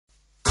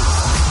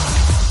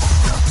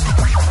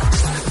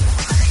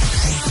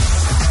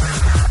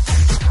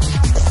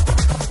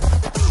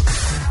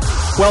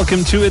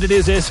Welcome to it. It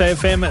is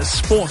SAFM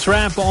Sports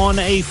Wrap on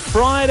a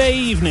Friday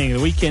evening.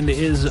 The weekend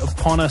is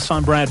upon us.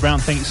 I'm Brad Brown.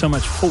 Thank you so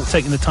much for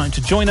taking the time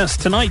to join us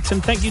tonight.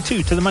 And thank you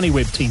too to the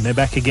MoneyWeb team. They're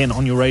back again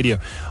on your radio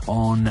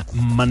on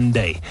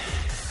Monday.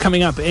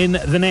 Coming up in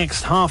the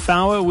next half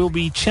hour, we'll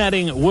be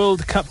chatting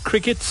World Cup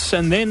cricket,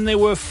 and then there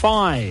were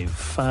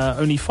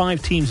only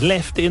five teams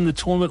left in the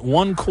tournament,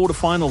 one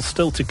quarter-final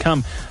still to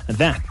come, and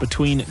that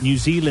between New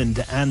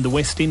Zealand and the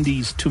West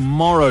Indies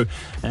tomorrow.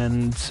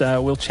 And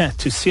we'll chat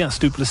to Sias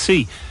du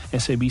Plessis,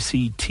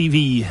 SABC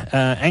TV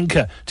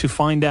anchor, to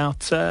find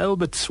out a little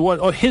bit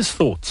what are his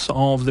thoughts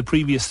of the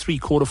previous three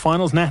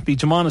quarterfinals. Natalie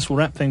Germanis will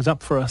wrap things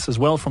up for us as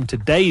well from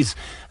today's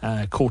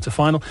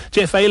quarterfinal.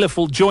 Jeff Ailiff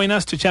will join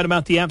us to chat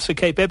about the Absa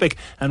Cape Epic,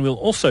 and we'll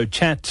also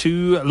chat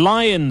to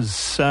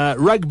Lions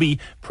rugby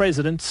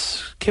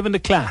president Kevin de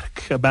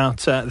Klerk about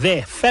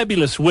their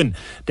fabulous win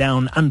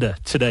down under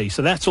today.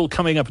 So that's all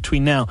coming up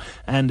between now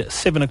and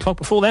 7 o'clock.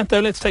 Before that,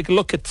 though, let's take a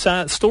look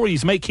at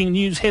stories making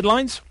news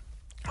headlines.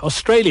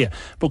 Australia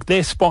booked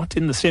their spot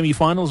in the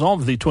semi-finals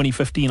of the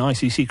 2015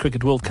 ICC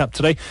Cricket World Cup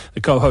today.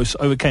 The co-hosts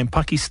overcame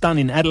Pakistan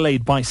in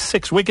Adelaide by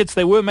 6 wickets.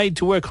 They were made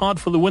to work hard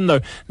for the win,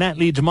 though.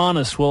 Natalie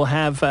Germanis will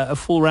have a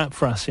full wrap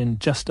for us in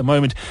just a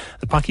moment.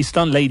 The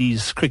Pakistan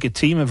ladies cricket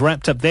team have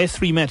wrapped up their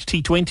 3-match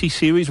T20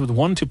 series with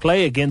one to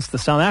play against the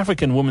South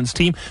African women's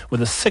team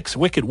with a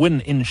 6-wicket win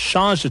in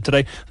Sharjah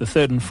today. The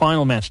third and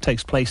final match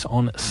takes place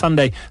on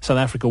Sunday. South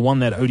Africa won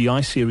that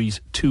ODI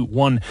series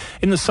 2-1.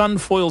 In the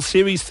Sunfoil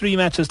series, 3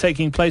 matches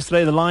taking place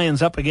today. The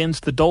Lions up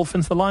against the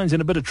Dolphins. The Lions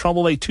in a bit of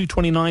trouble. They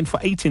 229 for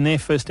 8 in their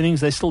first innings.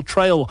 They still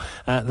trail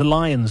the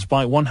Lions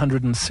by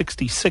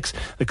 166.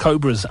 The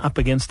Cobras up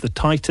against the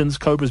Titans.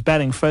 Cobras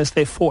batting first.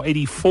 Their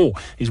 484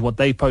 is what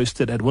they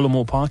posted at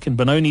Willamore Park in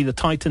Benoni. The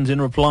Titans in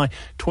reply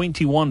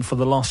 21 for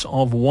the loss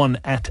of 1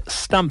 at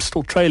Stump,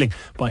 still trailing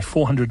by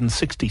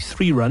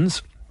 463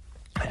 runs.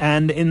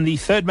 And in the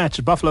third match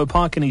at Buffalo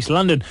Park in East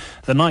London,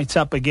 the Knights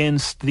up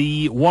against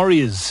the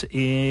Warriors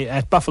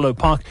at Buffalo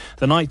Park.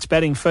 The Knights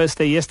batting first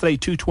there yesterday,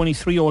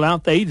 223 all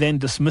out. They then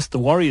dismissed the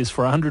Warriors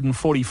for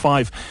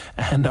 145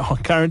 and are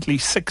currently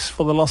 6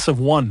 for the loss of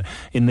 1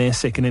 in their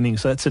second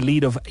innings. So that's a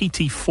lead of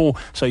 84,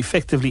 so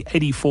effectively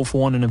 84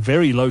 for 1 in a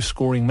very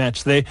low-scoring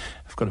match there.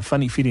 I've got a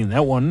funny feeling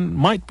that one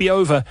might be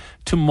over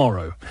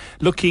tomorrow.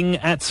 Looking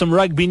at some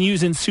rugby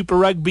news in Super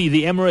Rugby,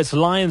 the Emirates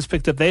Lions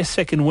picked up their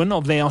second win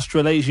of their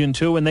Australasian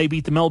tour when they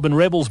beat the Melbourne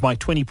Rebels by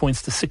 20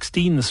 points to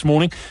 16 this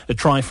morning. A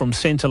try from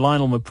centre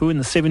Lionel Mapu in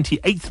the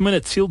 78th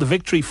minute sealed the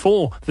victory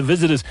for the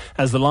visitors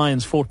as the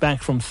Lions fought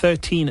back from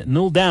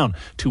 13-0 down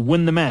to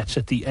win the match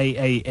at the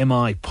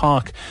AAMI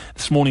Park.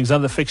 This morning's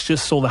other fixtures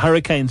saw the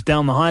Hurricanes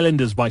down the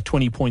Highlanders by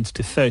 20 points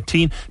to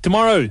 13.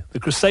 Tomorrow, the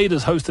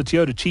Crusaders host the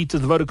Toyota Cheetahs.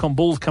 The Vodacom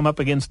Bulls come up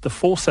against the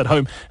Force at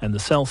home, and the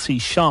Cell C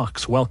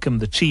Sharks welcome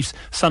the Chiefs.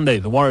 Sunday,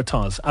 the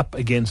Waratahs up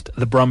against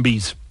the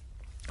Brumbies.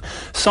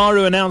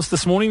 SARU announced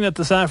this morning that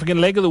the South African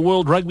leg of the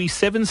World Rugby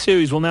 7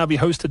 Series will now be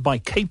hosted by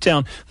Cape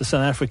Town. The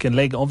South African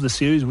leg of the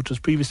series, which was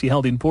previously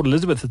held in Port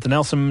Elizabeth at the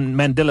Nelson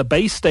Mandela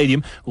Bay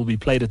Stadium, will be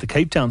played at the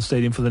Cape Town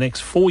Stadium for the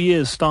next 4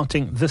 years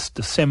starting this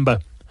December.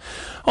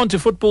 On to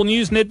football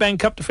news. Nedbank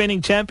Cup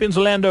defending champions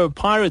Orlando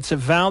Pirates have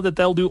vowed that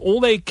they'll do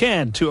all they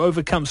can to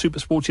overcome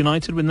SuperSport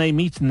United when they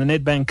meet in the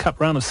Nedbank Cup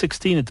round of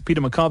 16 at the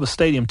Peter Mokaba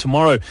Stadium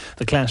tomorrow.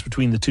 The clash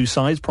between the two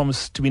sides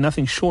promises to be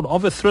nothing short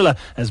of a thriller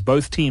as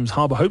both teams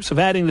harbour hopes of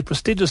adding the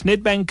prestigious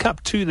Nedbank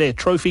Cup to their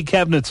trophy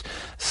cabinets.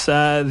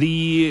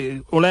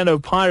 The Orlando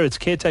Pirates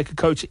caretaker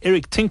coach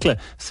Eric Tinkler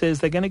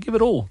says they're going to give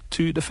it all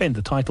to defend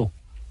the title.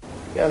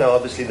 Yeah, no,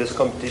 obviously this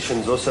competition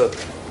is also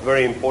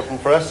very important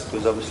for us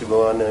because obviously we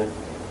want to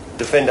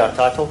defend our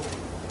title.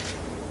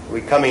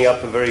 We're coming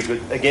up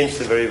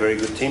against a very, very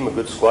good team, a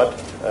good squad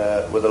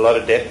with a lot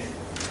of depth.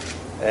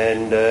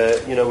 And,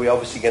 we're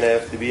obviously going to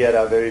have to be at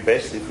our very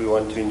best if we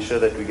want to ensure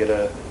that we get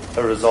a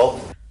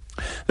result.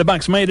 The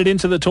Bucks made it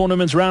into the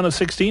tournament's round of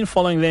 16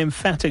 following their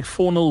emphatic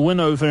 4-0 win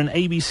over an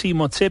ABC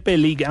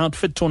Motsepe League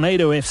outfit,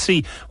 Tornado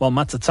FC, while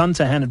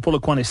Matsatsanta handed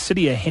Polokwane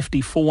City a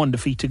hefty 4-1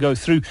 defeat to go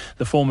through.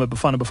 The former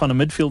Bafana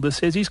midfielder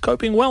says he's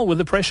coping well with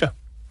the pressure.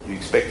 You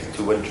expect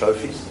to win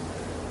trophies.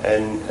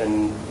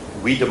 And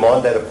we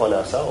demand that upon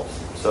ourselves.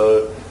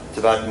 So it's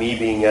about me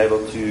being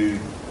able to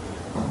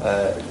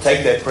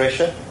take that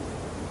pressure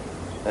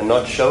and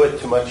not show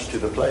it too much to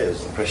the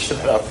players, the pressure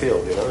that I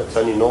feel. It's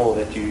only normal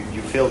that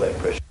you feel that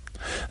pressure.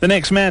 The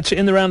next match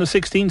in the round of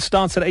 16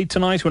 starts at 8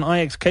 tonight when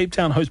Ajax Cape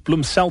Town host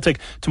Bloem Celtic.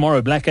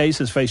 Tomorrow, Black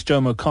Aces face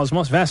Jomo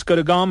Cosmos. Vasco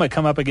da Gama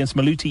come up against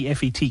Maluti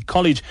FET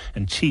College,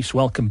 and Chiefs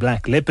welcome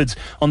Black Leopards.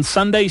 On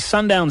Sunday,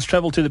 Sundowns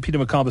travel to the Peter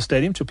Mokaba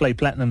Stadium to play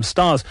Platinum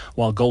Stars,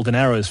 while Golden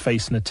Arrows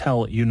face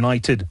Natal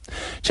United.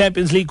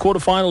 Champions League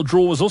quarter-final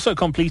draw was also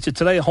completed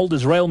today.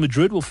 Holders Real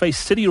Madrid will face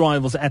city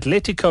rivals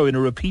Atletico in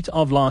a repeat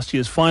of last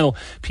year's final.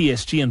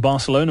 PSG and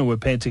Barcelona were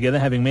paired together,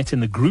 having met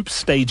in the group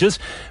stages.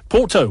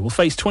 Porto will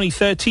face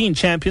 2013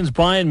 champions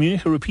Bayern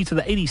Munich repeated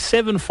the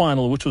 87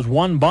 final, which was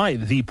won by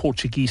the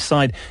Portuguese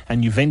side,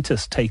 and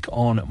Juventus take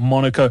on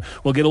Monaco.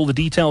 We'll get all the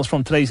details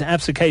from today's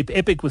Absa Cape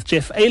Epic with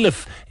Jeff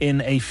Aliff in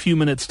a few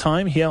minutes'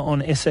 time here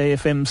on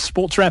SAFM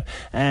Sports Wrap.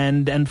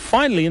 And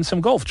finally, in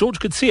some golf, George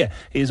Coetzee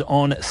is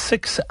on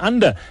 6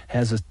 under,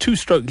 has a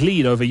 2-stroke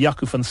lead over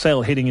Jaco van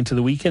Zyl heading into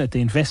the weekend at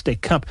the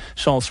Investec Cup.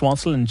 Charles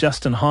Schwartzel and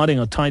Justin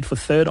Harding are tied for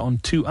third on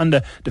 2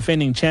 under.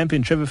 Defending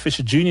champion Trevor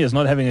Fisher Jr. is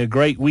not having a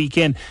great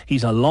weekend.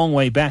 He's a long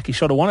way back. He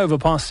shot a 1 over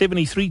par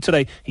 73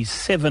 today. He's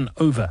 7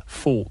 over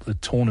for the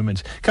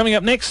tournament. Coming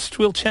up next,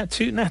 we'll chat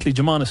to Natalie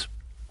Germanis.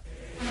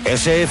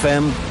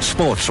 SAFM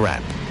Sports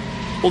Wrap.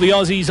 Well, the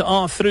Aussies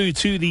are through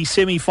to the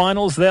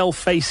semi-finals. They'll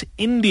face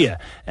India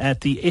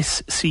at the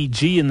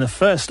SCG in the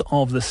first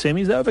of the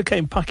semis. They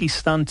overcame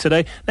Pakistan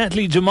today.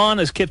 Natalie Germanis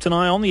has kept an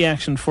eye on the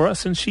action for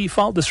us, and she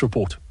filed this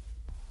report.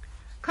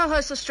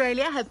 Co-host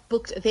Australia have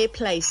booked their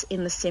place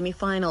in the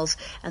semi-finals,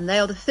 and they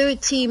are the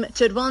third team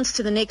to advance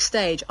to the next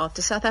stage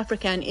after South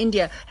Africa and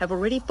India have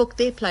already booked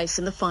their place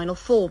in the final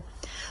 4.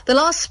 The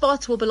last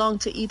spot will belong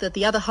to either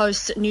the other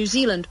hosts, New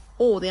Zealand,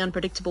 or the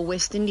unpredictable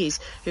West Indies,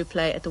 who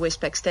play at the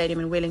Westpac Stadium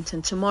in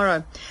Wellington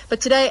tomorrow. But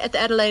today at the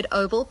Adelaide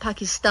Oval,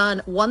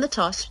 Pakistan won the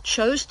toss,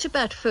 chose to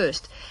bat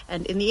first,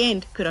 and in the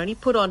end could only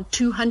put on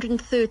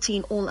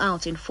 213 all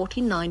out in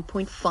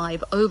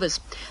 49.5 overs.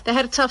 They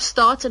had a tough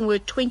start and were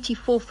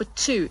 24 for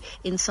 2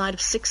 inside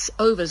of 6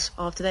 overs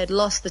after they had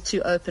lost the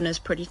 2 openers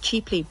pretty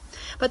cheaply.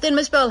 But then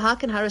Misbah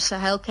ul-Haq and Haris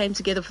Sohail came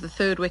together for the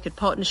third wicket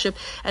partnership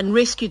and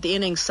rescued the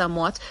innings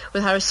somewhat,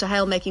 with Haris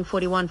Sohail making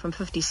 41 from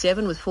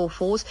 57 with 4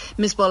 fours.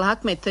 Misbah ul-Haq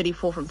made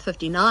 34 from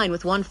 59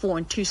 with 1 4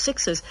 and 2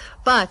 sixes,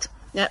 but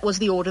that was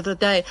the order of the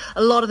day.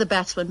 A lot of the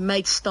batsmen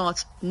made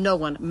starts. No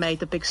one made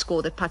the big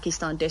score that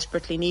Pakistan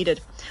desperately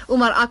needed.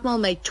 Umar Akmal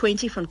made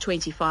 20 from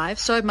 25.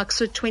 Sohaib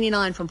Maksud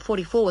 29 from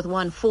 44 with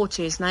 1 4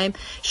 to his name.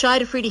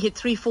 Shahid Afridi hit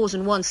 3 4s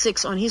and 1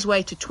 6 on his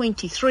way to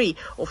 23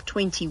 of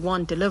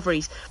 21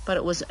 deliveries, but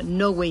it was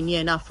nowhere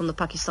near enough from the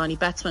Pakistani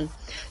batsmen.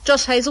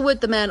 Josh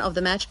Hazlewood, the man of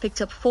the match,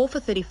 picked up 4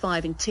 for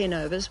 35 in 10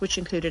 overs, which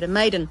included a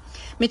maiden.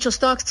 Mitchell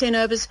Stark's 10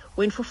 overs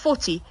went for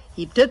 40.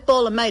 He did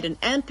bowl a maiden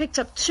and picked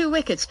up 2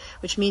 wickets,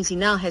 which means he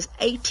now has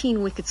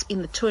 18 wickets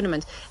in the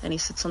tournament, and he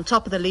sits on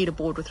top of the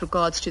leaderboard with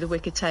regards to the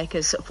wicket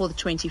takers for the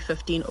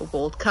 2015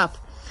 World Cup.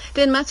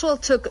 Glenn Maxwell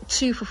took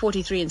 2 for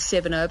 43 in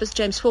 7 overs.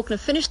 James Faulkner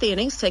finished the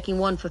innings, taking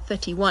 1 for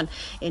 31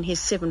 in his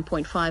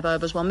 7.5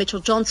 overs, while Mitchell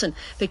Johnson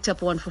picked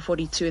up 1 for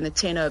 42 in the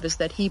 10 overs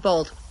that he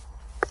bowled.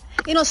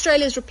 In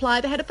Australia's reply,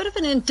 they had a bit of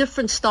an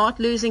indifferent start,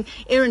 losing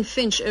Aaron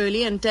Finch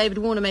early and David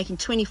Warner making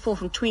 24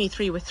 from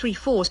 23 with 3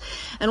 fours.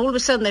 And all of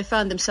a sudden they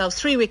found themselves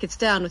 3 wickets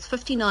down with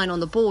 59 on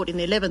the board in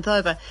the 11th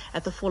over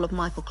at the fall of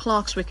Michael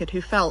Clarke's wicket,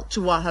 who fell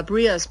to Wahab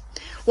Riaz.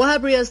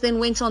 Wahab Riaz then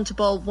went on to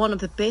bowl one of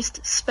the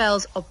best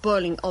spells of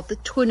bowling of the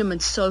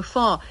tournament so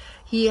far.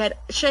 He had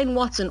Shane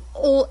Watson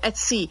all at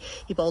sea.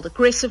 He bowled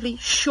aggressively,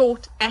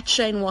 short at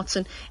Shane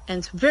Watson,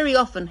 and very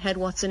often had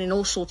Watson in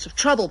all sorts of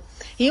trouble.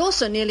 He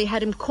also nearly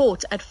had him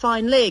caught at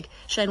fine leg.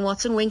 Shane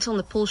Watson went on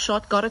the pull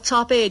shot, got a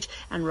top edge,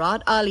 and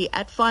Raad Ali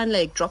at fine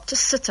leg dropped a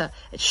sitter.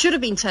 It should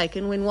have been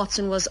taken when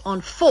Watson was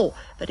on 4,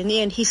 but in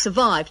the end he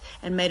survived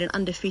and made an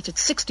undefeated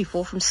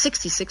 64 from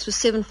 66 with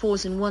 7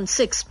 fours and 1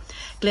 6.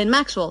 Glenn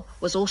Maxwell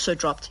was also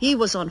dropped. He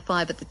was on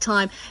 5 at the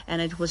time,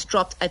 and it was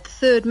dropped at the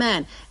third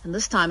man, and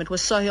this time it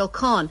was Sohail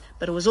Khan,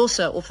 but it was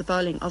also off the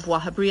bowling of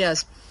Wahab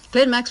Riaz.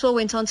 Glenn Maxwell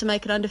went on to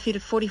make an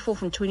undefeated 44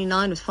 from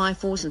 29 with 5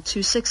 fours and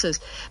 2 sixes.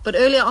 But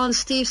earlier on,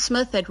 Steve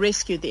Smith had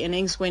rescued the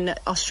innings when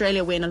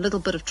Australia were in a little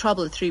bit of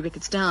trouble at 3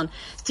 wickets down.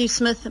 Steve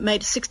Smith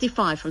made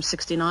 65 from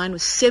 69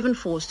 with 7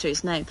 fours to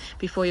his name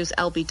before he was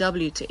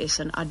LBW to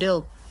Ehsan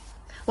Adil.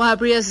 Wahab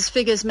Riaz's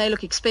figures may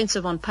look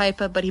expensive on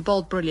paper, but he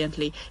bowled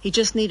brilliantly. He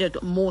just needed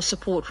more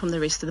support from the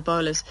rest of the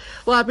bowlers.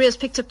 Wahab Riaz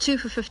picked up 2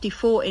 for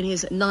 54 in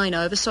his 9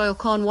 overs. Sohail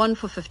Khan 1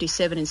 for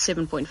 57 in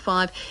 7.5.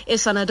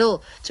 Ehsan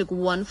Adil took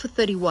 1 for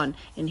 31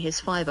 in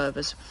his 5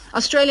 overs.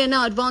 Australia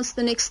now advance to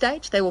the next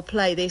stage. They will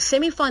play their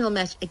semi-final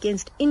match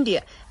against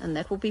India, and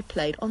that will be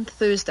played on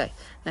Thursday.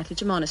 Natalie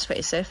Germanis for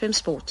SAFM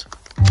Sport.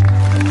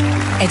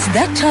 It's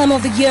that time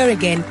of the year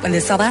again when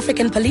the South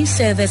African Police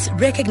Service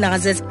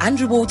recognizes and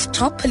rewards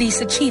top police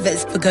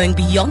achievers for going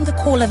beyond the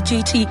call of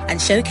duty and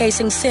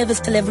showcasing service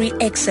delivery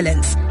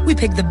excellence. We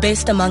pick the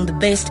best among the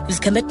best whose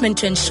commitment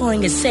to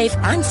ensuring a safe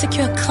and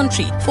secure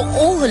country for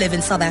all who live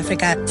in South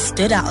Africa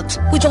stood out.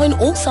 We join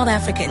all South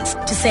Africans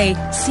to say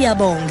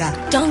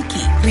Siyabonga,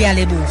 Dankie,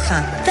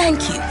 Rialebucha. Thank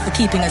you for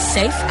keeping us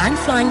safe and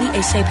flying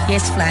the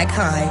SAPS flag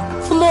high.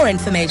 For more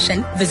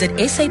information, visit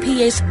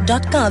saps.gov.za.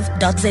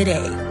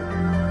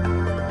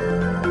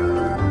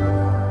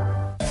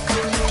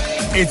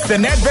 It's the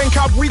Nedbank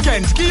Cup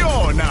weekend,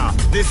 Kiona.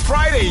 This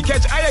Friday,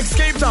 catch Ajax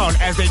Cape Town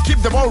as they keep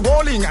the ball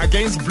rolling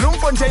against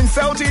Bloemfontein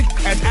Celtic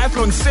at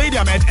Athlone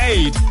Stadium at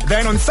 8.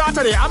 Then on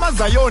Saturday,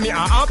 Amazayoni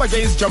are up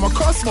against Jomo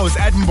Cosmos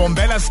at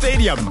Mbombela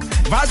Stadium.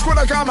 Vasco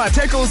da Gama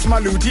tackles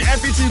Maluti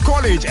FET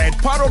College at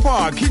Paro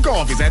Park.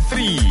 Kickoff is at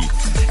 3.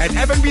 At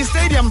FNB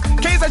Stadium,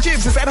 Kaizer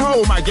Chiefs is at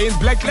home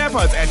against Black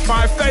Leopards at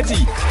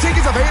 5:30.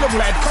 Tickets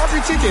available at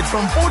Coffee Tickets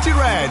from 40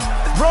 Rand.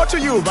 Brought to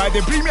you by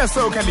the Premier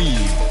Soccer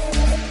League.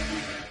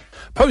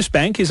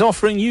 Postbank is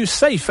offering you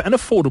safe and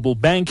affordable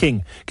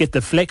banking. Get the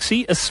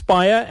Flexi,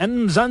 Aspire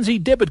and Mzansi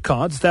debit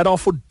cards that are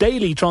for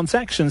daily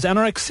transactions and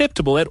are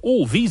acceptable at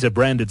all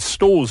Visa-branded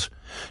stores.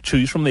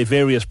 Choose from their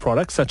various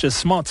products such as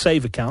Smart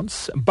Save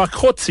accounts,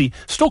 Bakotsi,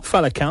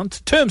 Stokvel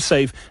account, Term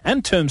Save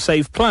and Term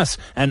Save Plus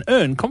and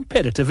earn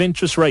competitive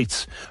interest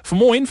rates. For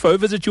more info,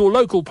 visit your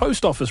local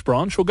post office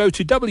branch or go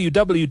to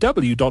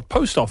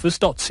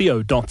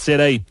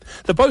www.postoffice.co.za.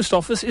 The Post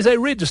Office is a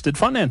registered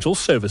financial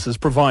services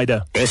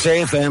provider.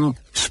 SAFM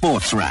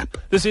Sports Wrap.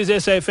 This is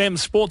SAFM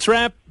Sports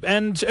Wrap,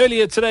 and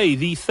earlier today,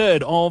 the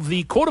third of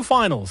the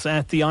quarterfinals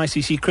at the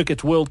ICC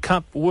Cricket World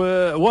Cup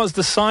was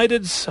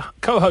decided.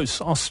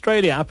 Co-hosts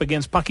Australia up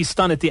against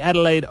Pakistan at the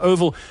Adelaide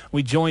Oval.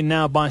 We joined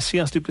now by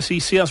Sias du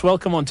Plessis. Sias,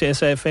 welcome on to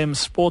SAFM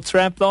Sports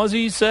Wrap. The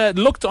Aussies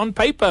looked on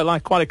paper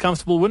like quite a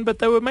comfortable win, but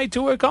they were made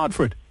to work hard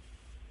for it.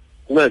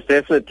 Most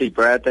definitely,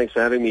 Brad. Thanks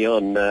for having me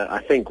on. I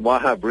think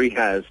Wahab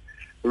Riaz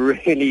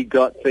really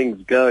got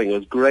things going. It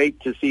was great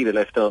to see the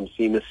left-arm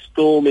seamer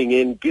storming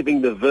in,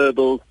 giving the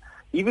verbals.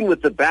 Even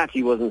with the bat,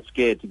 he wasn't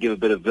scared to give a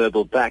bit of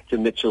verbal back to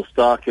Mitchell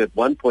Stark, who at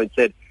one point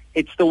said,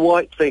 "It's the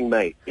white thing,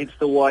 mate. It's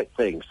the white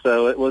thing."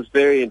 So it was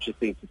very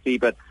interesting to see.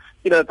 But,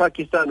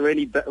 Pakistan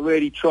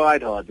really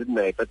tried hard, didn't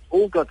they? But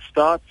all got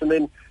starts and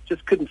then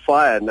just couldn't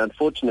fire. And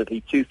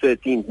unfortunately,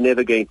 213 is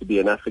never going to be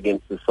enough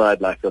against a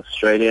side like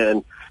Australia.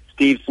 And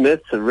Steve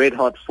Smith, a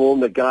red-hot form.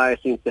 The guy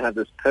seems to have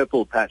this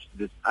purple patch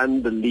that is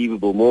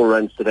unbelievable. More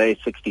runs today,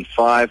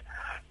 65.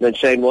 And then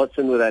Shane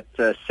Watson with that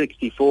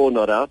 64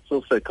 not out,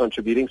 also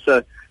contributing.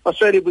 So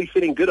Australia will be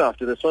feeling good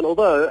after this one,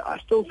 although I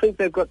still think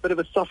they've got a bit of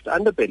a soft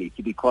underbelly,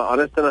 to be quite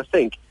honest. And I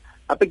think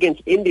up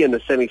against India in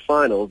the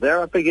semi-final,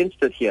 they're up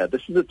against it here.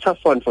 This is a tough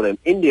one for them.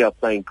 India are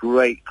playing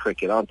great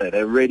cricket, aren't they?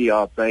 They really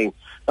are playing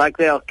like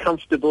they are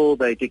comfortable.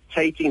 They're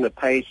dictating the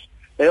pace.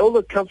 They all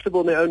look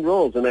comfortable in their own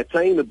roles, and they're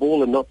playing the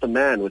ball and not the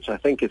man, which I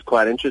think is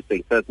quite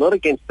interesting. So it's not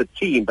against the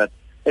team, but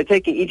they're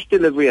taking each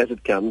delivery as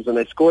it comes, and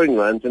they're scoring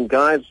runs, and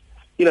guys,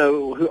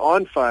 who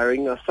aren't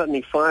firing are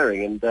suddenly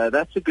firing, and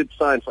that's a good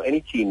sign for any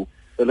team.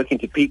 They're looking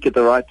to peak at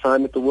the right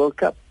time at the World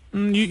Cup.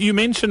 You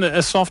mentioned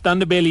a soft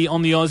underbelly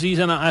on the Aussies,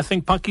 and I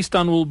think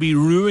Pakistan will be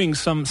ruining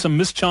some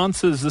missed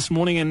chances this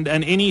morning, and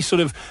any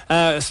sort of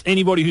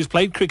anybody who's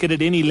played cricket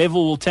at any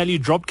level will tell you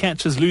drop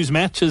catches lose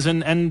matches,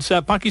 and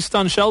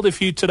Pakistan shelled a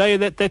few today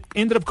that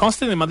ended up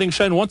costing them. I think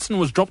Shane Watson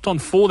was dropped on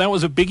 4, that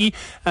was a biggie,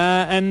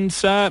 and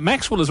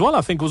Maxwell as well,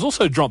 I think, was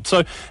also dropped.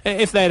 So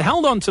if they had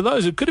held on to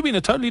those, it could have been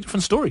a totally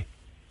different story.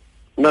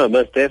 No,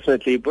 most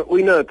definitely, but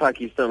we know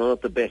Pakistan are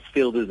not the best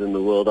fielders in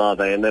the world, are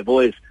they? And they've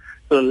always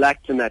sort of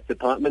lacked in that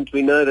department.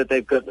 We know that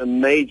they've got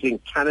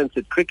amazing,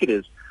 talented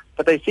cricketers,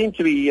 but they seem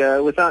to be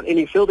without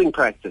any fielding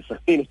practice. I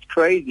mean, it's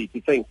crazy to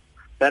think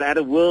that at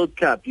a World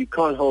Cup you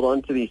can't hold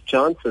on to these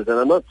chances. And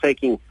I'm not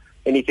taking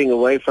anything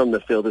away from the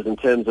fielders in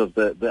terms of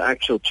the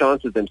actual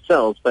chances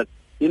themselves, but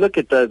you look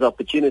at those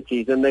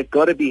opportunities and they've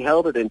got to be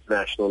held at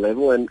international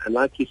level. And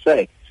like you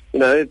say,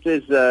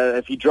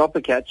 if you drop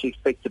a catch, you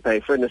expect to pay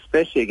for it, and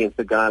especially against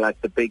a guy like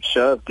the big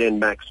show of Glenn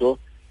Maxwell.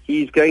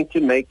 He's going to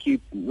make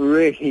you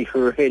really,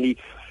 really.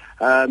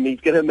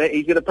 He's going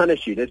to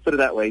punish you. Let's put it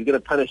that way. He's going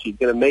to punish you. He's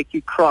going to make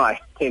you cry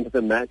at the end of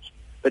the match.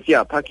 But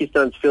yeah,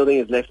 Pakistan's fielding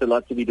has left a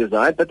lot to be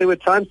desired. But there were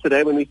times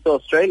today when we saw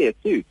Australia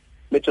too.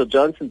 Mitchell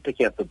Johnson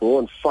picking up the ball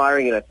and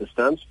firing it at the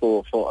stumps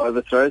for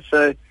overthrows.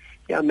 So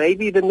yeah,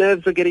 maybe the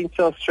nerves are getting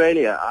to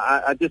Australia.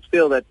 I just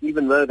feel that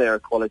even though they're a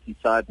quality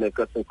side and they've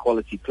got some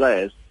quality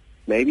players,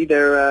 maybe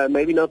they're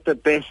maybe not the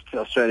best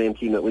Australian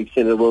team that we've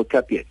seen in the World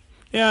Cup yet.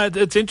 Yeah,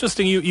 it's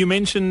interesting. You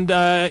mentioned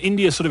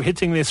India sort of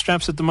hitting their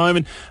straps at the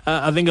moment.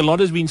 I think a lot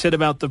has been said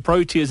about the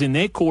Proteas in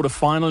their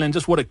quarter-final and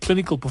just what a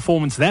clinical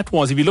performance that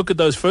was. If you look at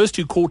those first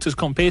two quarters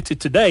compared to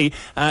today,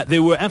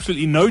 there were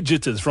absolutely no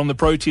jitters from the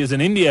Proteas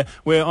in India,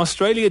 where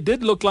Australia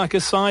did look like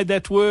a side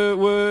that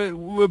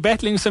were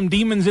battling some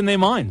demons in their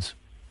minds.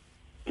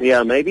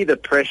 Yeah, maybe the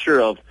pressure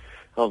of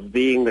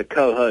being the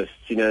co-hosts,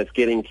 it's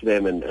getting to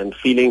them and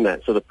feeling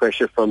that sort of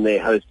pressure from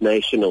their host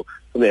nation or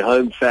from their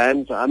home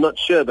fans. I'm not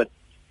sure, but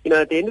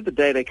at the end of the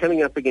day, they're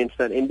coming up against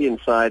that Indian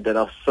side that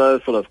are so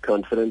full of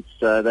confidence.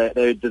 They're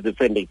the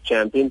defending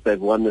champions. They've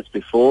won this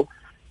before.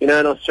 In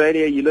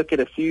Australia, you look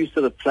at a few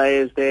sort of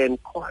players there and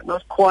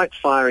not quite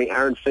firing.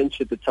 Aaron Finch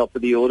at the top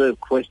of the order,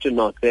 question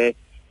mark there.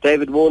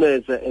 David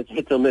Warner is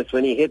hit or miss.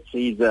 When he hits,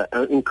 he's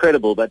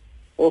incredible. But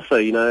also,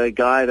 a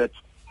guy that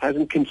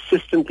hasn't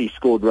consistently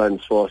scored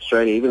runs for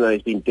Australia, even though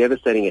he's been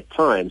devastating at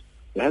times.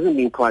 It hasn't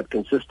been quite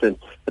consistent.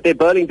 But their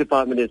bowling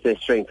department is their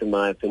strength, in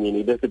my opinion.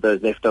 You look at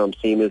those left-arm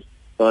seamers.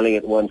 bowling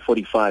at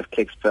 145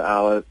 kicks per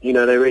hour. You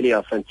know, they really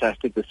are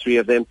fantastic, the three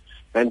of them.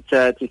 And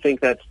to think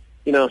that,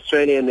 you know,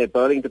 Australia and their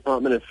bowling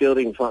department and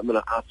fielding department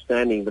are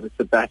outstanding, but it's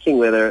the batting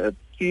where there are a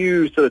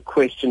few sort of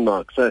question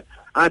marks. So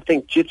I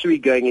think jittery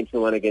going into the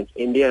one against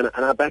India,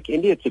 and I back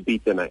India to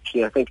beat them,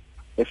 actually. I think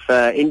if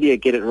India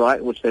get it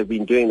right, which they've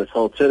been doing this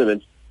whole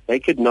tournament, they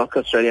could knock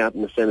Australia out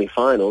in the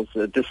semi-finals,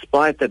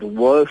 despite that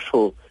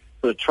woeful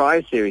sort of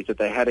try series that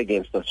they had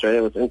against Australia.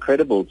 It was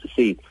incredible to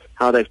see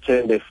how they've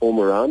turned their form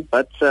around.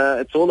 But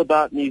it's all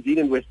about New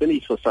Zealand, West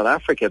Indies for South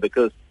Africa,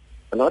 because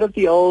a lot of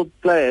the old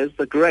players,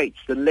 the greats,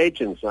 the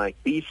legends like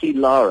B.C.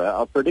 Lara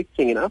are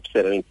predicting an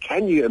upset. I mean,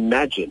 can you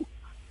imagine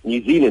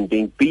New Zealand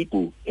being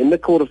beaten in the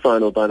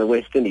quarterfinal by the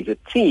West Indies, a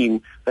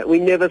team that we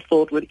never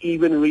thought would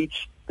even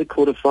reach the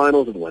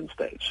quarterfinals at one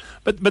stage?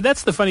 But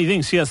that's the funny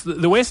thing, yes.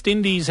 The West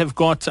Indies have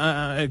got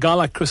a guy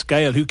like Chris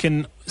Gayle who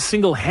can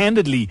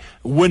single-handedly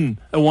win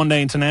a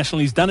one-day international.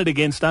 He's done it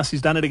against us.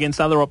 He's done it against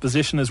other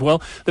opposition as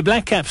well. The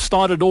Black Caps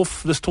started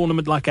off this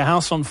tournament like a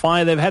house on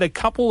fire. They've had a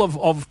couple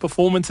of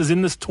performances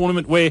in this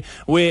tournament where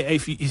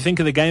if you think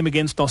of the game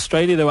against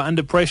Australia, they were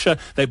under pressure.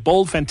 They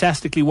bowled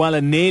fantastically well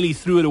and nearly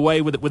threw it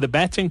away with a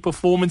batting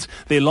performance.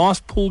 Their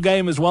last pool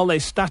game as well, they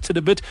stuttered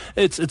a bit.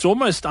 It's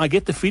almost, I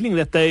get the feeling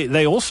that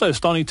they also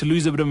starting to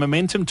lose a bit of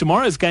momentum.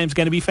 Tomorrow's game's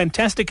going to be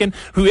fantastic, and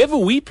whoever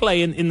we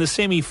play in the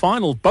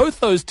semi-final,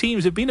 both those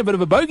teams have been a bit of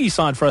a bogey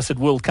side for us at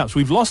World Cups.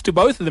 We've lost to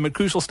both of them at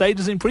crucial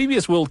stages in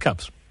previous World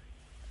Cups.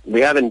 We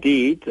have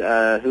indeed.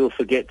 Who'll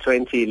forget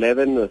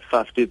 2011 with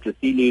Faf du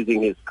Plessis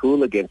losing his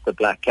cool against the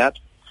Black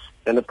Caps.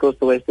 And of course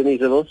the West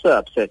Indies have also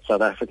upset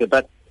South Africa.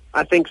 But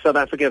I think South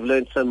Africa have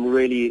learned some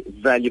really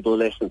valuable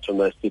lessons from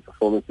those two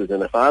performances.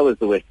 And if I was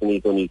the West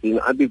Indies or New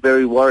Zealand, I'd be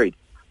very worried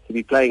to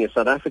be playing a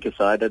South Africa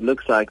side that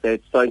looks like they're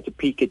starting to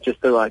peak at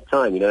just the right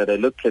time. You know, they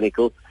look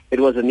clinical.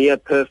 It was a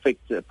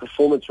near-perfect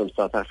performance from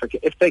South Africa.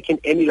 If they can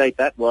emulate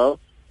that, well,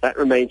 that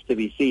remains to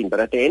be seen. But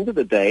at the end of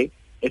the day,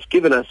 it's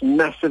given us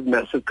massive,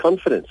 massive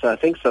confidence. So I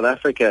think South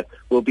Africa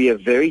will be a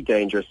very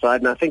dangerous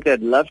side, and I think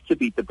they'd love to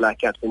beat the Black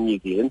Caps in New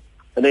Zealand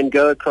and then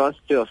go across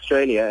to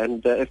Australia.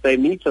 And if they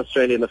meet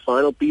Australia in the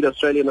final, beat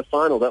Australia in the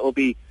final, that will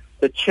be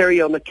the cherry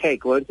on the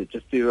cake, won't it,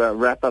 just to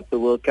wrap up the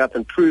World Cup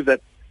and prove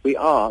that we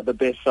are the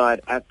best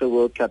side at the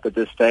World Cup at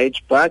this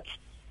stage. But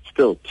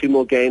still, 2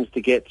 more games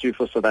to get through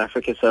for South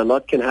Africa, so a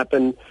lot can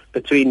happen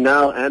between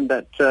now and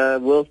that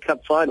World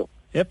Cup final.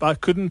 Yep, I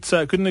couldn't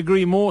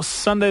agree more.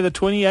 Sunday the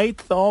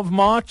 28th of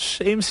March,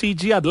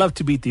 MCG. I'd love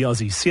to beat the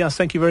Aussies. Sias,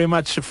 thank you very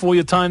much for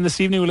your time this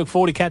evening. We look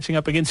forward to catching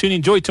up again soon.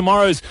 Enjoy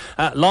tomorrow's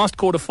last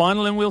quarter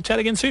final, and we'll chat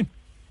again soon.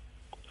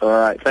 All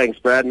right, thanks,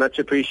 Brad. Much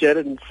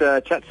appreciated, and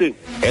chat soon.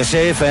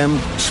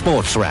 SAFM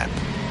Sports Wrap.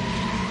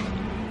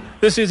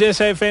 This is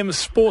SAFM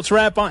Sports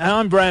Wrap.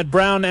 I'm Brad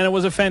Brown, and it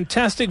was a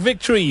fantastic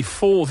victory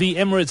for the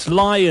Emirates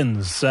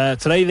Lions.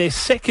 Today, their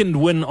second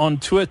win on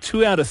tour,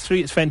 2 out of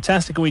 3. It's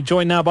fantastic, and we're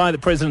joined now by the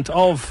president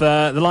of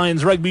the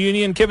Lions Rugby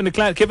Union, Kevin de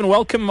Klerk. Kevin,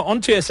 welcome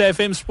onto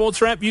SAFM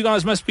Sports Wrap. You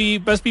guys must be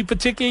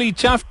particularly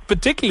chuffed,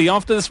 particularly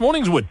after this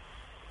morning's win.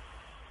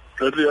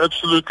 Bradley,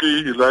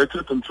 absolutely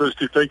elated, and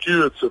firstly, thank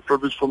you. It's a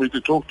privilege for me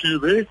to talk to you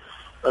there,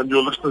 and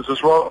your listeners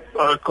as well.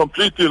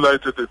 Completely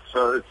elated.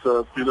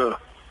 It's been a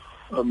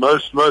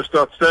most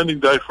outstanding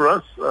day for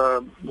us,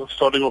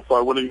 starting off by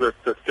winning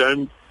that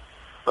game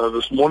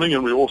this morning,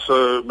 and we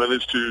also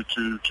managed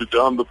to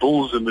down the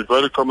Bulls in the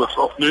Vodacom this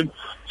afternoon.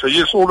 So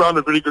yes, all round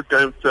a very good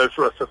game today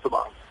for us at the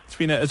Lions.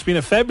 It's been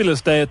a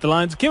fabulous day at the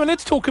Lions. Kevin,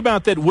 let's talk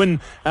about that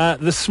win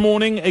this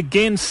morning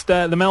against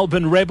the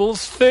Melbourne Rebels.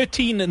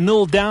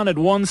 13-0 down at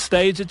one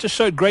stage. It just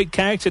showed great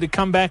character to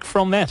come back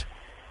from that.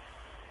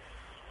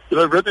 You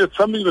know, really, it's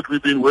something that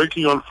we've been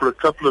working on for a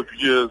couple of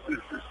years, is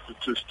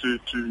just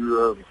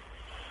to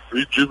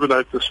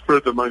rejuvenate the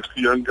spirit amongst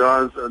the young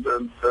guys,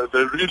 and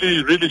they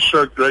really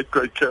showed great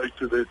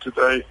character there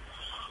today.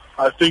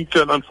 I think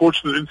an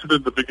unfortunate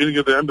incident at the beginning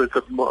of the game, they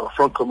got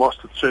Franco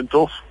Mostert sent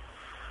off,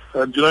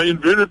 and you know,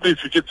 invariably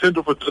if you get sent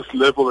off at this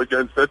level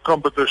against that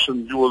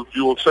competition, you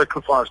will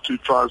sacrifice 2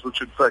 tries,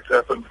 which in fact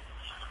happened.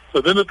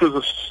 So then it was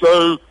a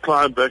slow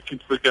climb back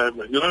into the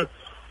game, and you know,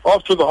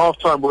 after the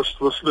halftime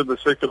whistle in the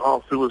second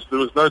half, there was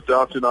no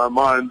doubt in our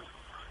minds,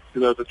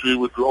 you know, that we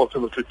would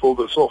ultimately pull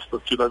this off.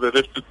 But, you know, they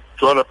left it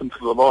right up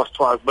until the last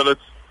 5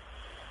 minutes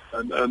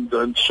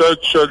and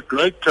showed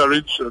great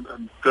courage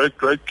and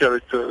great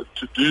character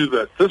to do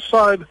that. This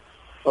side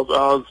of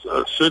ours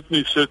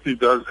certainly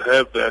does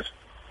have that.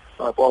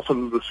 I've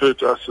often referred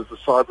to us as a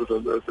side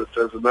that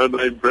has a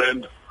no-name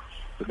brand,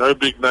 no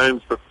big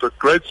names, but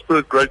great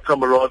spirit, great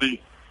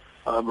camaraderie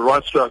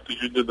right throughout the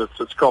union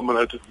that's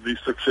culminated in these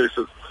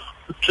successes.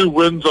 The 2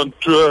 wins on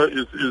tour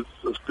is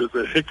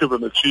a heck of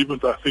an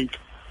achievement, I think.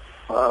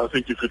 I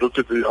think if you look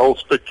at the whole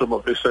spectrum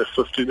of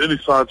SA15, any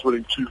sides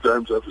winning 2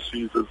 games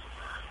overseas is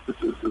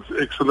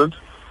excellent.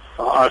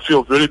 I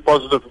feel very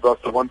positive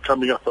about the one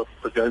coming up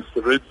against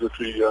the Reds, that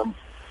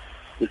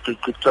we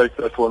could take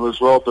that one as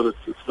well. But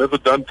it's never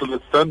done till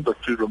it's done, but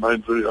we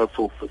remain very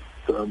hopeful. But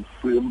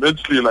we're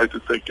immensely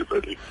elated. Thank you,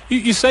 Bradley.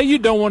 You say you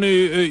don't want to.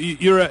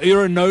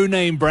 You're a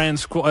no-name brand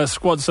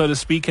squad, so to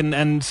speak,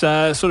 and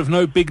sort of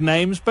no big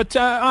names. But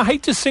I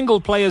hate to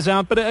single players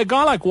out, but a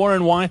guy like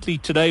Warren Whiteley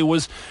today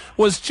was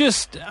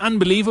just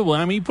unbelievable.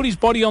 I mean, he put his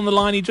body on the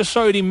line. He just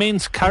showed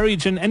immense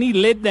courage, and he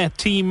led that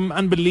team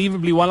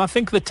unbelievably well. I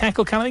think the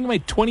tackle count, I think he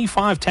made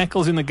 25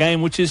 tackles in the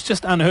game, which is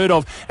just unheard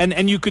of.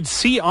 And you could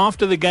see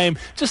after the game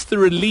just the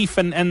relief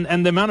and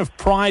the amount of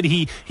pride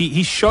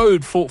he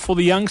showed for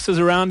the youngsters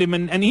around him,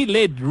 and he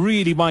led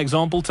really by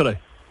example today.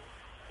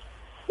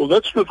 Well,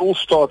 that's where it all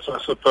starts,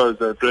 I suppose,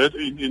 Brad.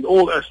 In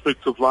all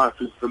aspects of life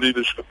is the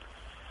leadership.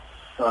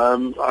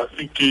 I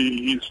think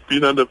he's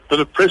been under a bit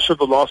of pressure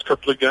the last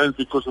couple of games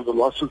because of the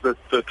losses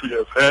that we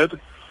have had.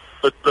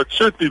 But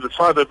certainly the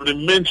side have an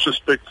immense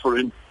respect for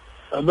him.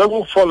 And they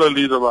will follow a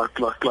leader like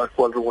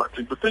Warren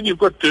Whiteley. But then you've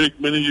got Derek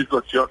Minnie, you've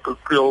got Jaco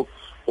Kriel,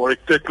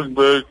 Warwick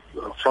Tecklenburg,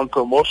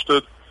 Franco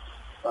Mostert,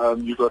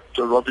 you've got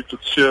Robbie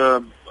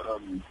Tutsia,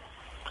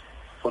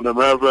 Van der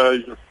Merwe,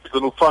 you've got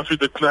little Fafi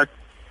de Klerk.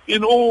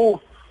 In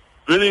all,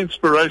 very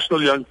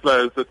inspirational young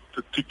players that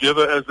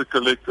together as a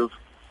collective,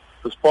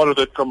 as part of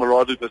that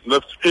camaraderie that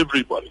lifts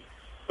everybody.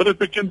 But it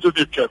begins with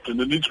your captain,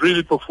 and he's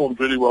really performed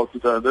very well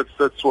today. And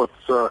that's what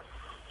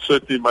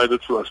certainly made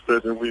it for us,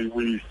 Brad. And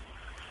we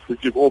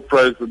give all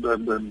praise and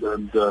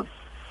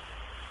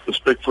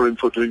respect for him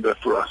for doing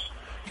that for us.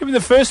 Given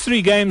the first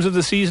 3 games of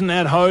the season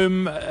at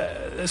home,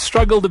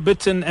 struggled a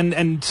bit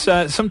and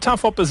some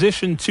tough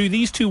opposition to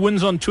these 2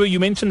 wins on tour. You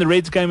mentioned the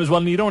Reds game as well,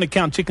 and you don't want to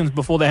count chickens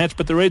before they hatch,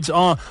 but the Reds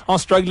are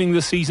struggling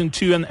this season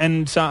too,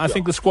 and I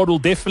think the squad will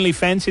definitely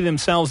fancy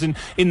themselves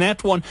in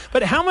that one.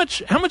 But how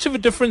much of a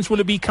difference will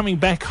it be coming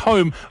back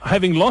home,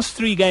 having lost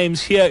 3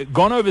 games here,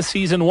 gone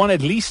overseas and won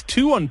at least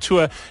 2 on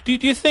tour? Do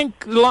you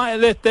think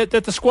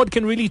that the squad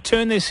can really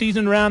turn their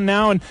season around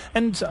now?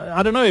 And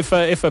I don't know if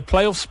a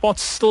playoff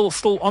spot's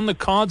still on the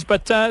cards,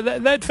 but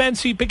they'd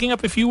fancy picking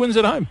up a few wins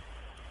at home.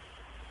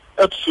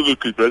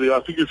 Absolutely, Brady. I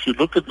think if you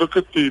look at the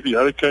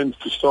Hurricanes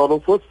to start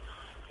off with,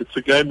 it's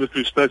a game that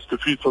we snatched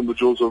defeat from the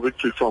jaws of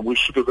victory from. We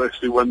should have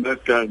actually won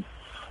that game.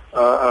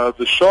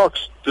 The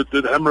Sharks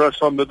did hammer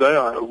us on the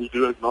day. We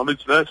do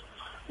acknowledge that.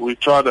 We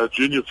tried our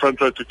junior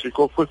front row to kick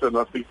off with, and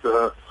I think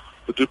the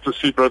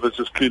Duplessis brothers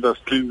just cleaned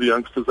the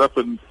youngsters up.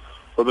 And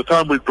by the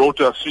time we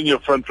brought our senior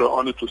front row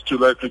on, it was too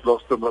late. We'd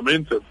lost the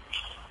momentum.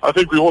 I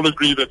think we all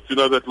agree that,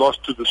 that loss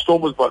to the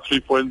Stormers by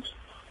 3 points,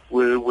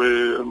 where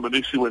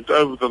Manisi went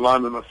over the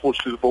line and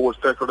unfortunately the ball was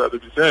tackled out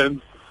of his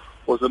hands,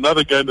 was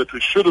another game that we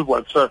should have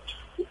won. So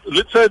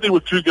let's say there were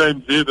 2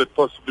 games there that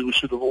possibly we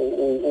should have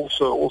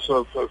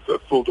also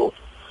pulled off,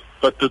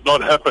 but did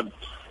not happen.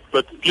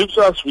 But it gives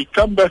us, we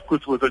come back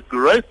with a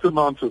great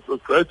amount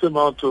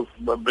of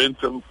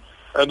momentum,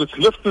 and it's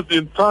lifted the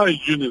entire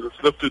unit.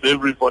 It's lifted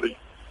everybody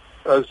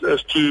as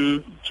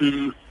to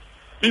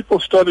people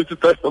started to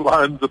take the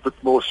Lions a bit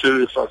more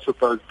serious, I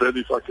suppose, Ben,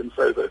 if I can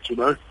say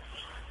that,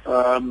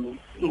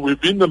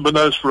 We've been the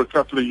minnows for a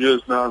couple of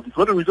years now.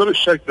 We've got to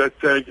shake that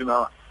tag in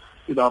our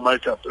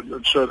makeup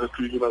and show that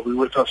we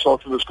went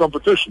ourselves in this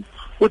competition,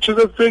 which is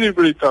a very,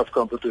 very tough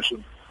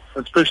competition,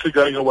 especially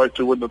going away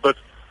to win it. But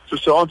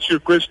just to answer your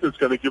question, it's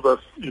going to give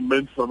us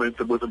immense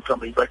momentum with them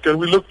coming back. And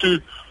we look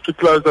to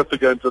close up the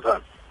games at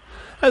home.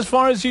 As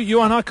far as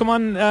Johan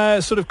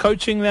Ackermann sort of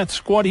coaching that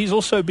squad, he's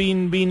also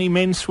been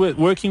immense with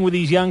working with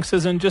these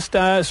youngsters and just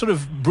sort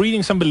of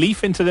breathing some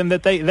belief into them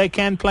that they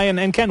can play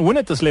and can win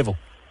at this level.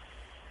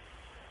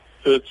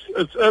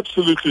 It's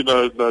absolutely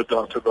no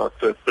doubt about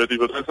that, Betty.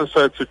 But as I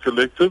say, it's a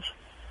collective.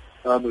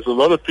 There's a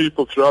lot of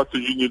people throughout the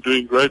union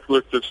doing great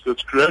work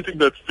that's creating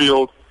that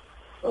field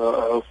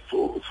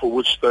for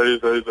which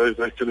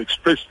they can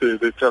express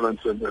their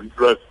talents and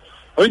growth.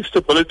 I think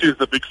stability is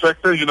the big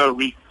factor.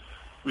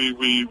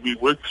 We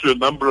worked through a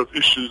number of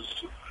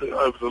issues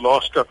over the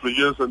last couple of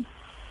years, and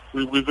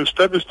we've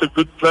established a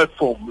good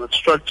platform and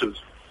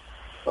structures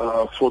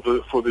for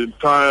the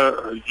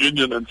entire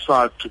union and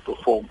side to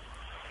perform.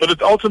 But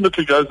it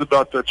ultimately goes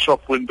about that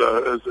shop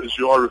window, as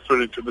you are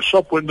referring to. The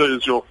shop window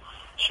is your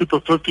Super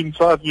 15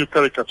 side and your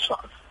Currie Cup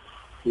side.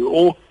 We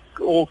all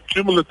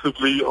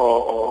cumulatively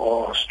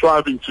are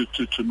striving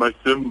to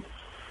make them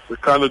the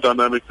kind of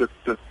dynamic that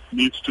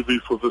needs to be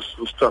for this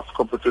tough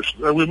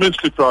competition. And we're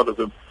immensely proud of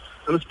them.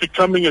 And it's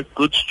becoming a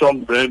good,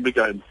 strong brand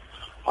again.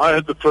 I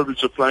had the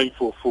privilege of playing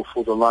for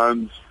the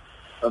Lions,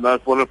 and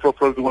I've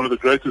probably one of the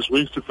greatest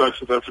wings to play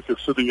South Africa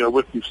sitting here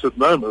with me, Sid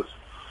Nomus.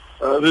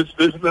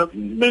 There's an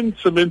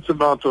immense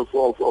amount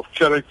of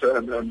character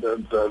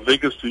and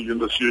legacy in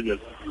this union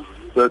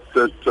that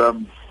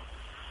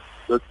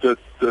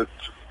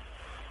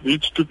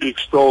needs to be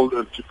extolled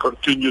and to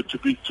continue to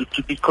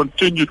be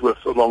continued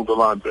with along the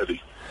line,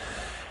 Betty.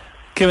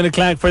 Kevin de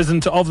Klerk,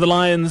 President of the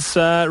Lions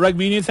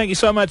Rugby Union, thank you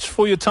so much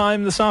for your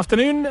time this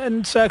afternoon,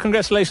 and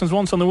congratulations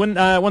once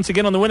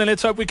again on the win, and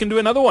let's hope we can do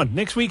another one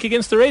next week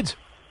against the Reds.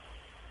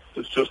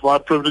 It's just my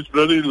privilege,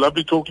 Brady.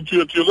 Lovely talking to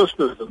you and to your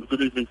listeners, and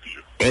good evening to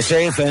you.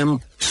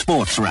 SAFM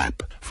Sports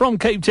Wrap. From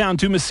Cape Town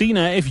to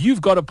Messina, if you've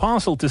got a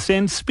parcel to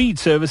send, Speed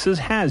Services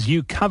has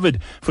you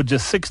covered. For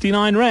just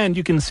 69 Rand,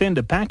 you can send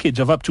a package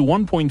of up to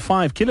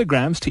 1.5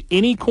 kilograms to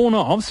any corner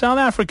of South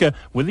Africa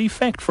with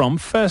effect from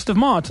 1st of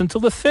March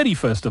until the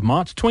 31st of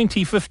March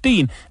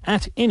 2015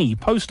 at any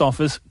post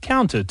office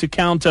counter to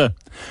counter.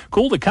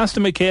 Call the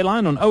customer care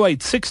line on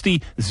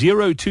 0860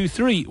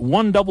 023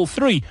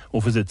 133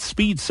 or visit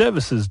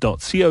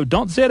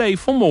speedservices.co.za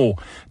for more.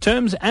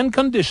 Terms and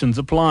conditions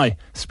apply.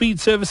 Speed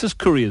Services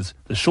Couriers,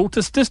 the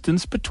shortest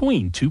distance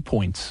between 2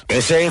 points.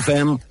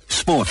 SAFM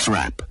Sports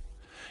Wrap.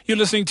 You're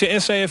listening to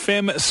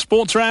SAFM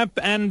Sports Wrap,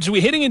 and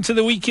we're heading into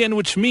the weekend,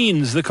 which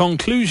means the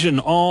conclusion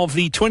of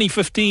the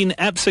 2015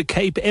 Absa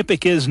Cape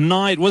Epic is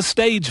nigh. It was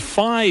stage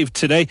 5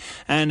 today,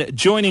 and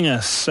joining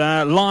us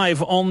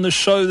live on the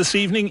show this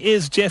evening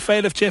is Jeff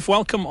Aliff. Jeff,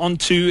 welcome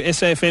onto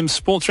SAFM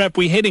Sports Wrap.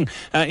 We're heading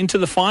into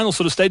the final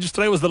sort of stages.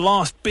 Today was the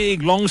last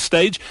big, long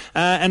stage,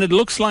 and it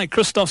looks like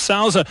Christoph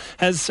Sauser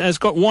has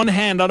got one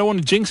hand, I don't want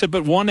to jinx it,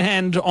 but one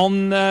hand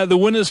on the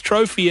winner's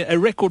trophy, a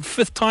record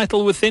 5th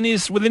title within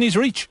his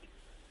reach.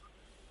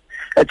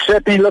 It's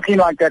certainly looking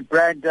like that,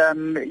 Brad.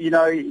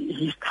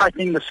 He's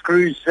tightening the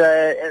screws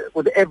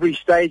with every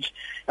stage.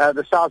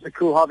 The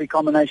Sauser-Koolhavi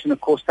combination,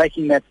 of course,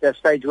 taking that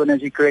stage win,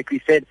 as you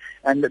correctly said.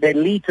 And their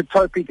lead to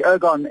Topik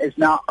Ergon is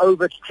now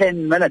over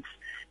 10 minutes.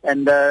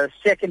 And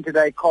second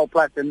today, Carl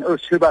Platt and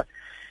Urs Huber,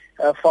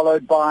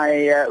 followed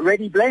by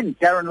Reddy Blend,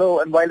 Darren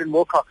Lill and Waylon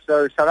Wilcox.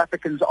 So South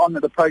Africans on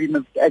the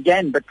podium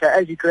again. But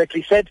as you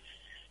correctly said,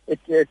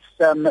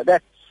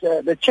 that's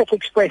the Czech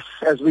Express,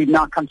 as we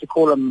now come to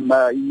call him,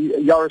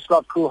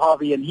 Jaroslav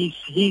Koolhavi, and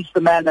he's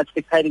the man that's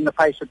dictating the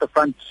pace at the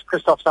front.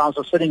 Christoph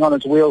Sauser sitting on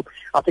his wheel.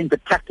 I think the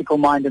tactical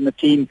mind in the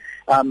team.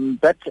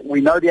 But we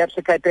know the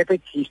Absa Cape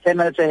Epic. He's 10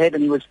 minutes ahead,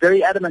 and he was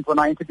very adamant when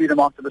I interviewed him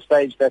after the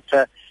stage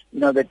that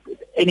that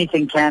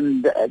anything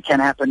can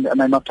happen, and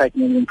they're not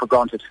taking anything for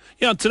granted.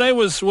 Yeah, today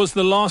was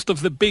the last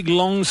of the big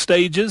long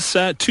stages.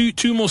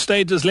 Two more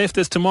stages left.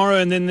 There's tomorrow,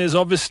 and then there's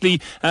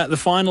obviously the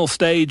final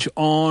stage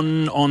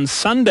on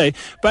Sunday.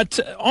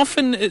 But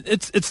often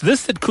it's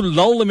this that could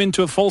lull them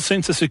into a false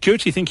sense of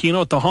security, thinking,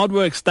 the hard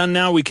work's done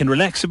now, we can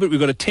relax a bit, we've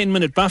got a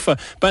 10-minute buffer.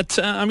 But,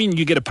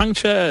 you get a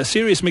puncture, a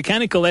serious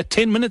mechanical, that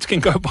 10 minutes can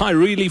go by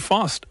really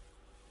fast.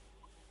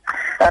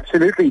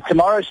 Absolutely.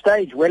 Tomorrow's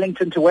stage,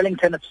 Wellington to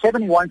Wellington, it's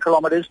 71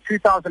 kilometers,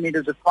 2,000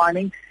 meters of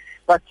climbing.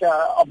 But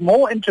of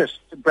more interest,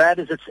 Brad,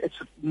 is it's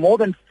more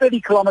than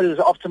 30 kilometers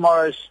off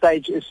tomorrow's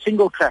stage is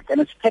single track,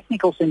 and it's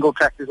technical single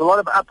track. There's a lot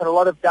of up and a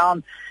lot of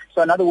down.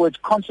 So in other words,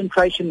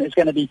 concentration is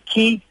going to be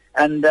key.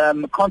 And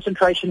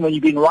concentration, when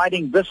you've been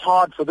riding this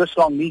hard for this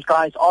long, these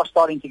guys are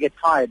starting to get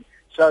tired.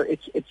 So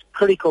it's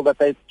critical that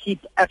they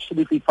keep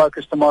absolutely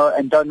focused tomorrow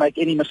and don't make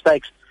any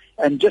mistakes.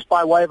 And just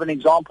by way of an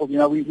example,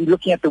 we're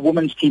looking at the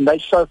women's team. They're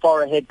so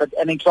far ahead, but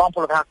an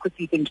example of how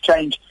quickly things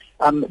change.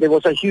 There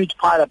was a huge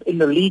pileup in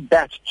the lead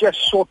batch just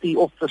shortly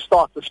off the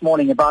start this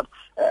morning, about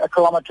a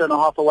kilometre and a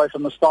half away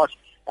from the start.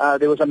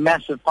 There was a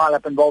massive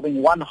pileup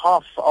involving one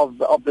half of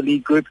the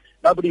lead group.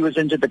 Nobody was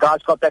injured. The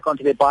guys got back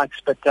onto their bikes,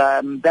 but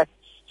that's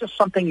just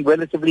something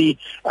relatively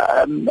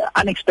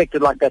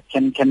unexpected like that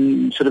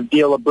can sort of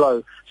deal a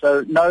blow.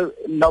 So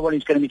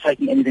nobody's going to be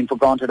taking anything for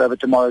granted over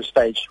tomorrow's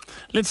stage.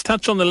 Let's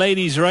touch on the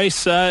ladies'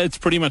 race. It's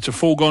pretty much a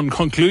foregone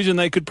conclusion.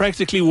 They could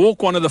practically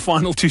walk one of the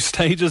final 2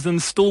 stages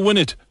and still win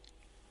it.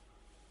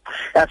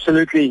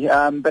 Absolutely.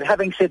 But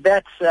having said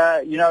that,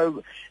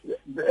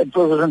 it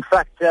was in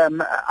fact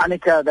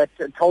Annika that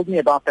told me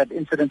about that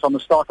incident on the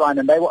start line,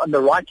 and they were on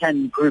the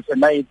right-hand group,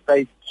 and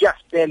they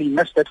just barely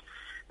missed it.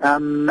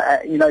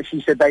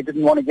 She said they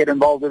didn't want to get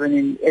involved with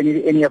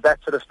any of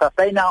that sort of stuff.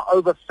 They're now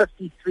over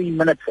 53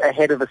 minutes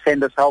ahead of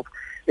Ascendas Health.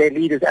 Their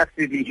lead is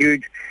absolutely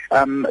huge.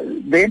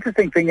 The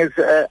interesting thing is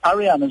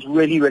Ariane is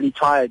really, really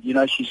tired.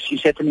 She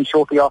said to me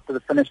shortly after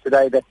the finish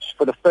today that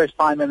for the first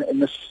time in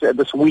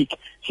this week,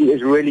 she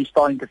is really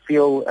starting to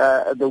feel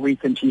the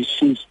week, and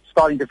she's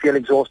starting to feel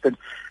exhausted.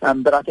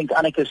 But I think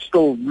Annika is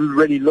still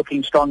really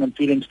looking strong and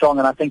feeling strong,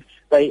 and I think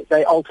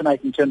they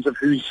alternate in terms of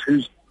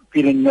who's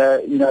feeling,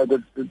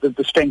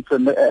 the strength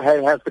and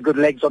has the good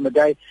legs on the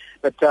day.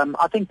 But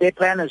I think their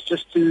plan is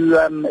just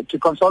to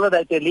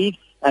consolidate their lead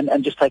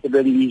and just take it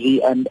really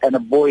easy and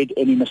avoid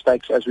any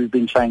mistakes, as we've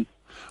been saying.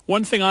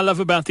 One thing I love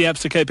about the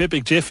Absa Cape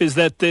Epic, Jeff, is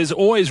that there's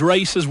always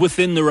races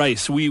within the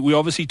race. We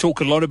obviously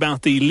talk a lot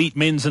about the elite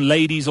men's and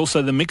ladies,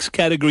 also the mixed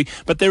category,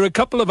 but there are a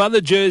couple of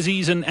other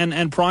jerseys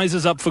and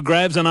prizes up for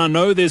grabs, and I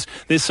know there's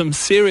some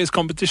serious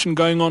competition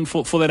going on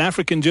for that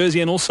African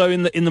jersey and also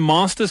in the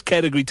Masters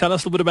category. Tell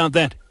us a little bit about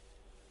that.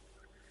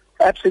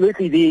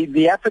 Absolutely.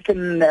 The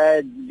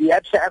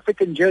Absa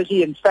African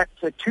jersey, in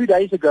fact, 2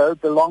 days ago,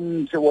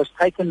 was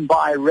taken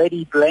by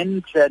Reddy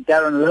Blend,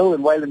 Darren Lill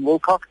and Waylon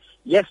Wilcox.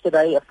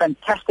 Yesterday, a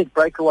fantastic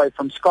breakaway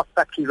from Scott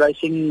Factory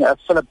Racing,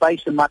 Philip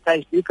Bass and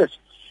Matthijs Lucas.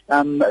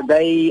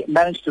 They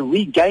managed to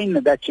regain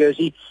that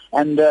jersey,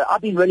 and I've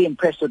been really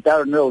impressed with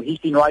Darren Lill. He's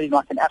been riding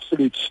like an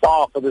absolute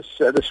star for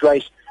this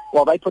race.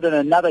 Well, they put in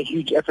another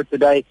huge effort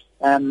today,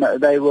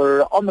 They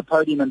were on the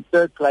podium in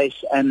third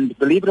place, and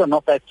believe it or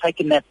not, they've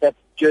taken that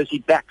jersey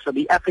back. So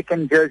the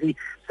African jersey,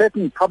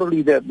 certainly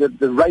probably the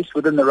race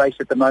within the race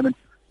at the moment,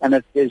 and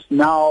it is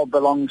now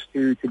belongs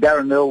to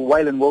Darren Mill,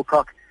 Waylon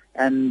Wilcock,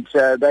 and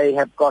they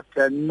have got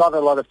not a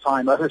lot of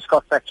time over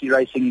Scott Factory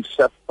Racing's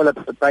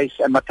Philip Pace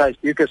and Matthias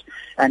Bucas.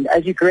 And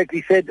as you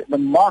correctly said, the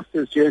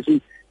Masters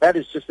jersey, that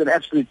is just an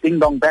absolute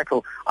ding-dong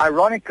battle.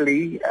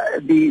 Ironically,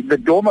 the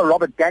Dormer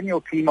Robert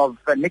Daniel team of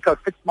Nico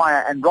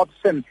Fitzmyer and Rob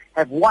Sim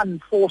have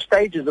won 4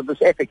 stages of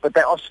this epic, but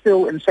they are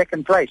still in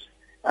second place.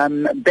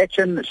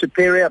 Betchen,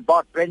 Superior,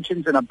 Bart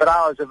Brenchens, and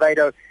Abrao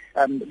Azevedo,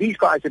 these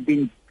guys have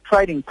been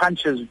trading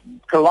punches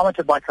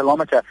kilometre by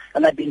kilometre,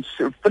 and they've been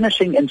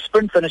finishing in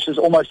sprint finishes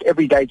almost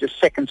every day, just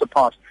seconds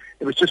apart.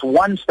 It was just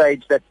one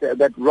stage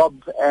that Rob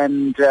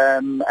and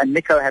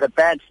Nico had a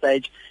bad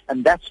stage,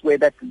 and that's where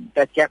that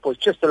gap was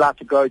just allowed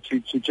to go to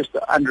just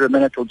under a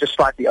minute or just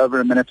slightly over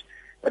a minute.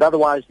 But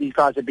otherwise, these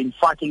guys have been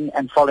fighting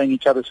and following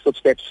each other's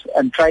footsteps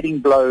and trading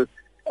blows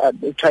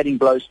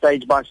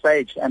stage by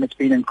stage, and it's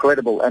been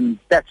incredible. And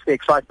that's the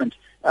excitement,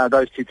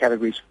 those two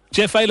categories.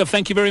 Jeff Ayler,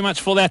 thank you very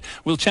much for that.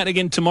 We'll chat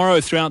again tomorrow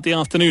throughout the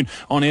afternoon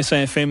on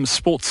SAFM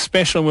Sports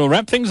Special. We'll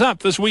wrap things up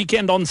this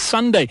weekend on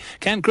Sunday.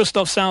 Can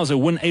Christoph Sauser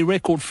win a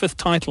record 5th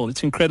title?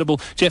 It's incredible.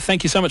 Jeff,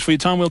 thank you so much for your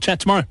time. We'll chat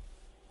tomorrow.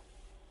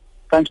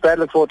 Thanks, Brad.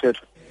 Look forward to it.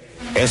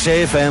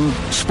 SAFM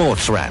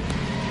Sports Wrap.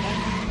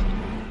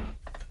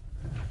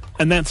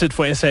 And that's it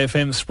for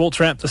SAFM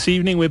Sports Wrap this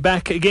evening. We're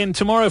back again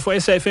tomorrow for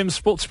SAFM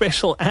Sports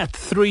Special at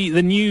 3.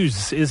 The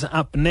news is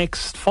up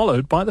next,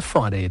 followed by the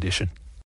Friday edition.